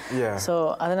செய்யணும். ஸோ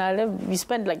அதனால we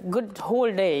spend like good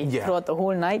whole day throughout the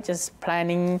whole night just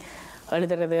planning,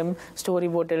 எழுதுறது, ஸ்டோரி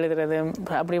போட்டு எழுதுறது,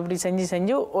 அப்படி இப்படி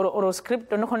செஞ்சு ஒரு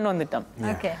ஸ்கிரிப்ட் ஒன்று கொண்டு வந்துட்டோம்.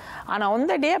 ஆனால்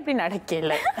அந்த டே அப்படி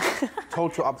நடக்கல.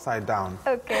 Total upside down.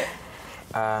 Okay.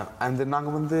 And then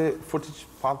நாங்கள் வந்து footage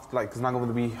பார்த்து like because நாங்கள்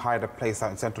வந்து we hired a place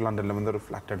out in central London வந்து ஒரு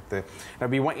flat எடுத்து and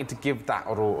we wanted to give that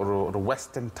ஒரு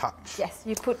western touch. Yes,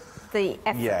 you put the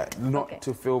effort. Yeah, not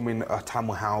to film in a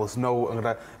Tamil house. No,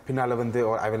 அங்கட பின்னால வந்து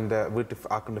அவனோட வீட்டு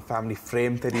ஆக்குன family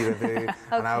frame தெரியுது.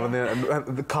 and வந்து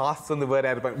the cast வந்து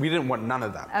வேற இருப்பாங்க. We didn't want none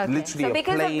of that. Literally so a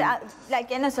because plain of the,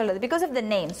 like என்ன சொல்றது, because of the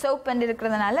name soap and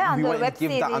இருக்கிறதுனால அந்த web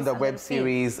series that under web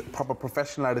series proper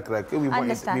professional எடுக்கிறதுக்கு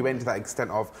we went to that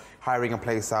extent of hiring a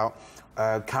place out.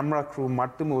 Camera crew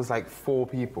mattum was like 4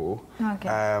 people.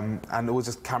 And it was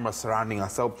just cameras surrounding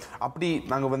us. So apdi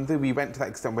nanga vandu we went to that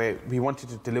extent where we wanted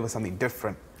to deliver something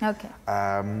different.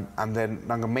 And then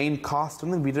nanga main cast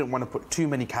and we didn't want to put too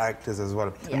many characters as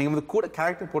well. நீங்க வந்து கூட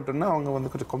character போட்டோம்னா அவங்க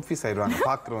வந்து கொஞ்சம் confuse ஆயிடுவாங்க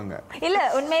பாக்குறவங்க. இல்ல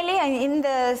உண்மையிலேயே இந்த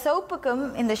சோப்புக்கும்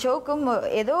இந்த ஷோக்கும்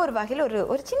ஏதோ ஒரு வகையில்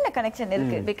ஒரு சின்ன கனெக்ஷன்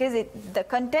இருக்கு. because the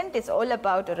content is all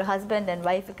about ஒரு husband and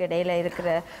wife க்கு இடையில இருக்கிற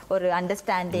ஒரு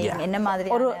அண்டர்ஸ்டாண்டிங், என்ன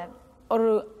மாதிரி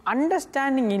ஒரு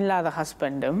அண்டர்ஸ்டாண்டிங் இல்லாத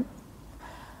ஹஸ்பண்டும்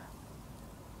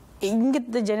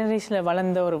இங்கத்த ஜெனரேஷனில்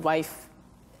வளர்ந்த ஒரு வைஃப்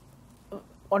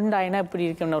ஒண்டாயினா இப்படி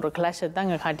இருக்குன்னு ஒரு கிளாஷை தான்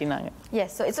அங்கே காட்டினாங்க. Yes,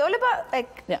 so it's all about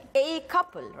like a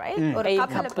couple, right? Or a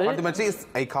couple. Ultimately it's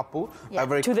a couple, a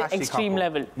very to the extreme couple.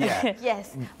 level. Yes,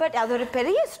 but அது ஒரு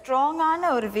பெரிய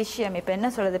ஸ்ட்ராங்கான ஒரு விஷயம். இப்போ என்ன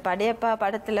சொல்றது, படையப்பா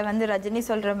படத்துல வந்து ரஜினி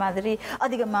சொல்ற மாதிரி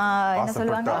அதிகமா என்ன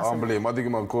சொல்லுவாங்க, ஆம்பளையும்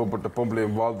அதிகமா கோபப்பட்ட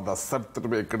பொம்பளையும் வாழ்ந்தா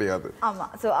சத்துமே கிடையாது. ஆமா,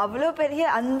 சோ அவ்வளவு பெரிய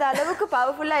அந்த அளவுக்கு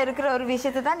பவர்ஃபுல்லா இருக்கிற ஒரு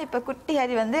விஷயத்தை தான் இப்ப குட்டி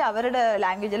ஹரி வந்து அவரோட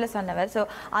லாங்குவேஜ்ல சொன்னவர். சோ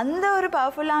அந்த ஒரு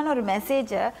பவர்ஃபுல்லான ஒரு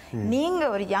மெசேஜை நீங்க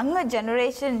ஒரு யங்கர்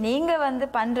ஜெனரேஷன் நீங்க வந்து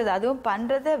பண்றது, அதுவும்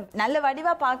பண்றத நல்ல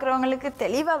வடிவா பாக்குறவங்களுக்கு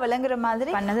தெளிவா விளங்குற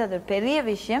மாதிரி பண்ணது, அது ஒரு பெரிய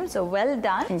விஷயம். So well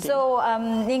done. ஸோ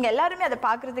நீங்க எல்லாருமே அதை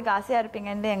பாக்குறதுக்கு ஆசையா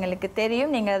இருப்பீங்கன்னு எங்களுக்கு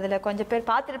தெரியும். நீங்க அதுல கொஞ்சம்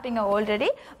பேர் பார்த்துருப்பீங்க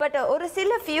ஆல்ரெடி. பட் ஒரு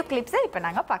சில ஃபியூ கிளிப்ஸை இப்போ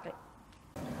நாங்க பார்க்கலாம்.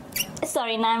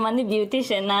 Sorry, நான் வந்து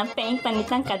பியூட்டிஷியன், நான் பெயிண்ட் பண்ணி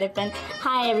தான் கதைப்பேன்.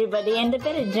 ஹாய் எவ்ரிபடி, என்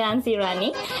பேர் ஜான்சி ராணி.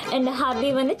 என் ஹபி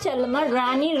வந்து செல்லமா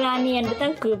ராணி ராணி என்று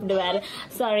தான் கூப்பிடுவார்.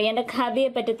 சாரி, என்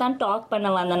ஹபியை பற்றி தான் டாக் பண்ண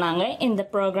வந்தோம் நாங்கள் இந்த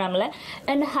ப்ரோக்ராமில்.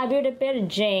 என் ஹபியோட பேர்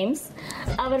ஜேம்ஸ்.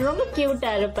 அவர் ரொம்ப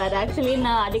க்யூட்டாக இருப்பார். ஆக்சுவலி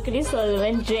நான் அடிக்கடி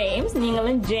சொல்லுவேன், ஜேம்ஸ்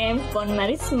நீங்களும் ஜேம்ஸ் பொண்ணு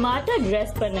மாதிரி ஸ்மார்ட்டாக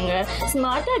ட்ரெஸ்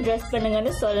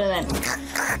பண்ணுங்கன்னு சொல்லுவேன்.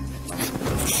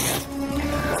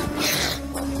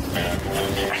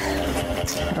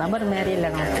 ரப்பர் மாதிரி இல்லை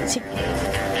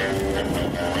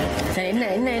சரி என்ன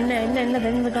என்ன என்ன என்ன என்ன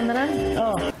தெரிஞ்சுட்டு வந்துடுறேன். ஓ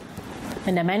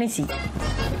என்ன மனுஷி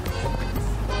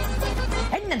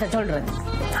என்னத்த சொல்றது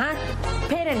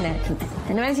பேர் என்ன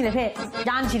என்ன மனுஷன் பேர்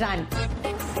ஜான்சி ராணி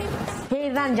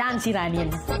பேர் தான் ஜான்சி ராணி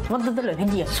என்ன மொத்தத்தில்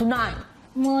பெரிய சுனான்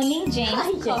Morning,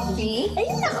 Jane. Coffee.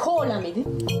 என்ன கோலம் இது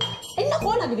என்ன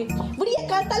கோலம் இது விடிய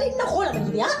காத்தால என்ன கோலம்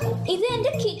இதுயா இது இந்த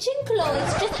கிச்சன்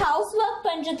க்ளோத்ஸ் just housework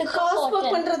பண்றதுக்கு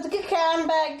ஹவுஸ்வொர்க் பண்றதுக்கு hand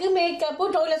bag makeup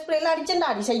toilet spray எல்லாம்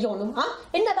அடிச்சண்டாடி செய்யணும்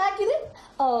என்ன பேக் இது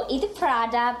ஓ இது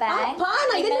Prada bag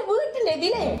பானா இது வீட்டு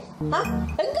நெதிலே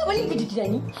எங்க வெளிய கிட்டிட்டா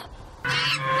நீ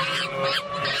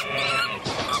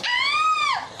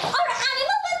ஒரு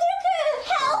அனிமல் வந்திருக்கு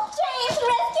help James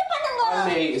rescue பண்ணுங்க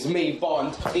Hey, it's me,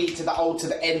 Bond. E to the O to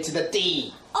the N to the D.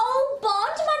 oh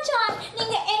bond மச்சான்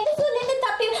நீங்க எந்த ஊர்ல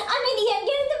தப்பி I mean எங்க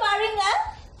இருந்து வரீங்க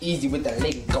Easy with the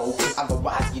lingo,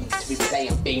 otherwise you need to be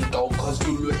playing bingo, cause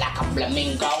you look like a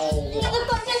flamingo. நீங்க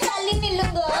கொஞ்சம் தள்ளி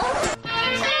நில்லுங்க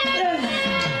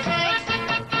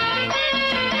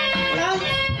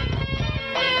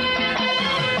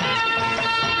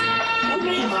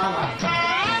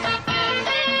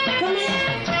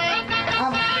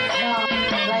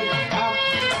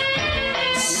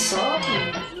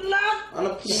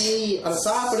Ana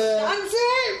சாப்பிடு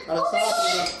ana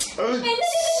சாப்பிடு என்ன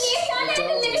நீங்க ஏன்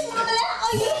காலையில லிவிங் ரூம்ல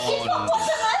ஐயோ இப்போ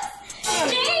போட்டமஸ்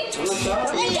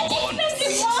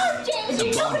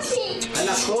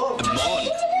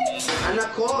ana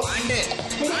ko ande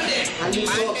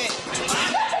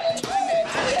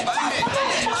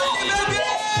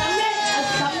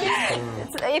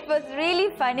It was really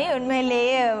funny.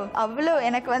 உண்மையிலேயே அவ்வளோ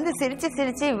எனக்கு வந்து சிரிச்சு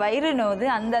சிரிச்சு வயிறு நோது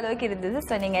அந்த அளவுக்கு இருந்தது.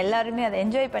 ஸோ நீங்க எல்லாருமே அதை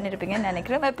என்ஜாய் பண்ணிருப்பீங்கன்னு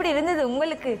நினைக்கிறேன். எப்படி இருந்தது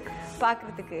உங்களுக்கு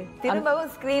பாக்குறதுக்கு திரும்பவும்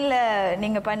ஸ்கிரீன்ல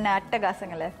நீங்க பண்ண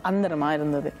அட்டகாசங்களை? அந்தரமா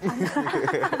இருந்தது.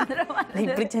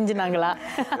 இப்படி செஞ்சுனாங்களா?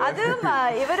 அதுவும்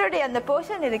இவருடைய அந்த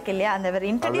போர்ஷன் இருக்கு இல்லையா, அந்த இவர்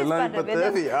இன்ட்ரோடியூஸ்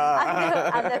பண்றது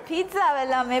அந்த பீட்சா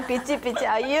எல்லாமே பிச்சு பிச்சு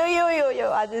ஐயோயோயோ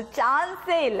அது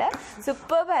சான்ஸே இல்லை.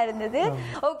 சூப்பர்பா இருந்தது.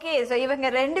 ஓகே, ஸோ இவங்க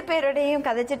ரெண்டு பேரோடையும்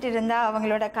கதைச்சிட்டு இருந்தா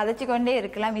அவங்களோட கதைச்சு கொண்டே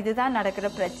இருக்கலாம். இதுதான் நடக்கிற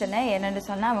பிரச்சனை. என்னன்னு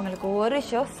சொன்னா அவங்களுக்கு ஒரு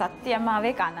ஷோ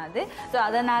சத்தியமாவே காணாது. ஸோ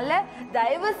அதனால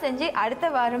தயவு செஞ்சு அடுத்த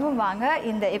வாரமும் வாங்க.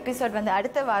 இந்த எபிசோட் வந்து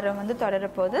அடுத்த வாரம் வந்து தொடர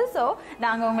போகுது. ஸோ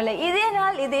நாங்க உங்களை இதே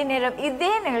நாள் இதே நேரம்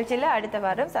இதே நிகழ்ச்சியில அடுத்த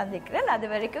வாரம் சந்திக்கிறேன். அது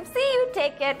வரைக்கும் see you,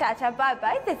 take care, tata, bye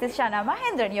bye. This is Shana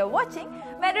Mahendran. You're watching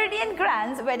Meridian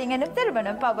Grand's Wedding Ennum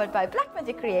Thirumanam, powered by Black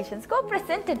Magic Creations,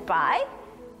 co-presented by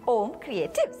Om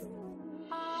Creatives.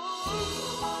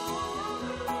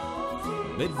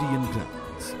 Meridian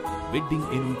Grand's Wedding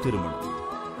Ennum Thirumanam.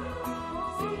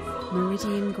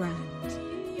 Meridian Grand,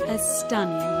 a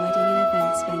stunning wedding and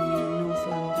events venue in North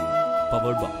London.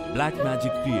 Powered by Black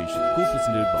Magic Creations,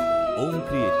 co-presented by Om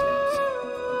Creatives.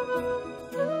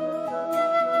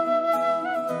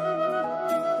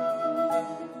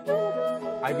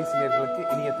 IBC நேயர்களுக்கு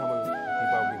இனிய தமிழ்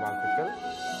தீபாவளி வாழ்த்துக்கள்.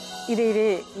 இதே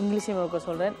இங்கிலீஷும்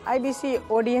சொல்கிறேன். IBC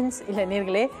audience இல்லை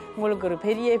நேர்களே, உங்களுக்கு ஒரு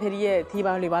பெரிய பெரிய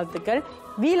தீபாவளி வாழ்த்துக்கள்.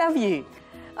 We love you.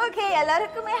 ஓகே,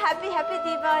 எல்லாருக்குமே ஹாப்பி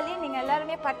தீபாவளி. நீங்க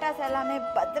எல்லாருமே பட்டாசு எல்லாமே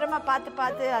பத்திரமா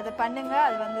பார்த்து அதை பண்ணுங்க.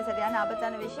 அது வந்து சரியான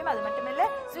ஆபத்தான விஷயம். அது மட்டும் இல்ல,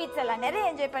 ஸ்வீட்ஸ் எல்லாம்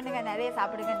நிறைய என்ஜாய் பண்ணுங்க, நிறைய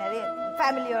சாப்பிடுங்க, நிறைய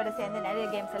ஃபேமிலியோட சேர்ந்து நிறைய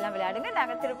கேம்ஸ் எல்லாம் விளையாடுங்க.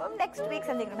 நாங்க திரும்பவும் நெக்ஸ்ட் வீக்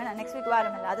சந்திக்கிறோம். நான் நெக்ஸ்ட் வீக்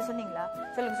வாரம் இல்லை, அது சொன்னீங்களா?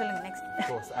 சொல்லுங்க நெக்ஸ்ட்.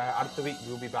 அடுத்த week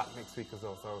we'll be back next week as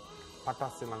well. So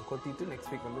பட்டாசு எல்லாம் கொத்திட்டு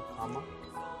நெக்ஸ்ட் வீக் வந்து காமா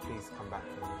ப்ளீஸ் கம் பேக்.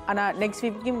 ஆனால் நெக்ஸ்ட்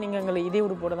வீக்கும் நீங்கள் எங்களை இதே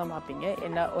ஒரு போட தான் பார்ப்பீங்க.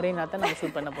 என்ன ஒரே நாள் தான் நாங்கள்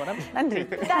ஷூட் பண்ண போகிறோம். நன்றி.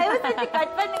 தயவு செஞ்சு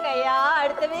கட் பண்ணுங்க ஐயா.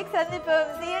 அடுத்த வீக் சந்திப்போம்.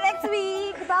 See you next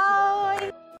week.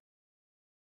 Bye.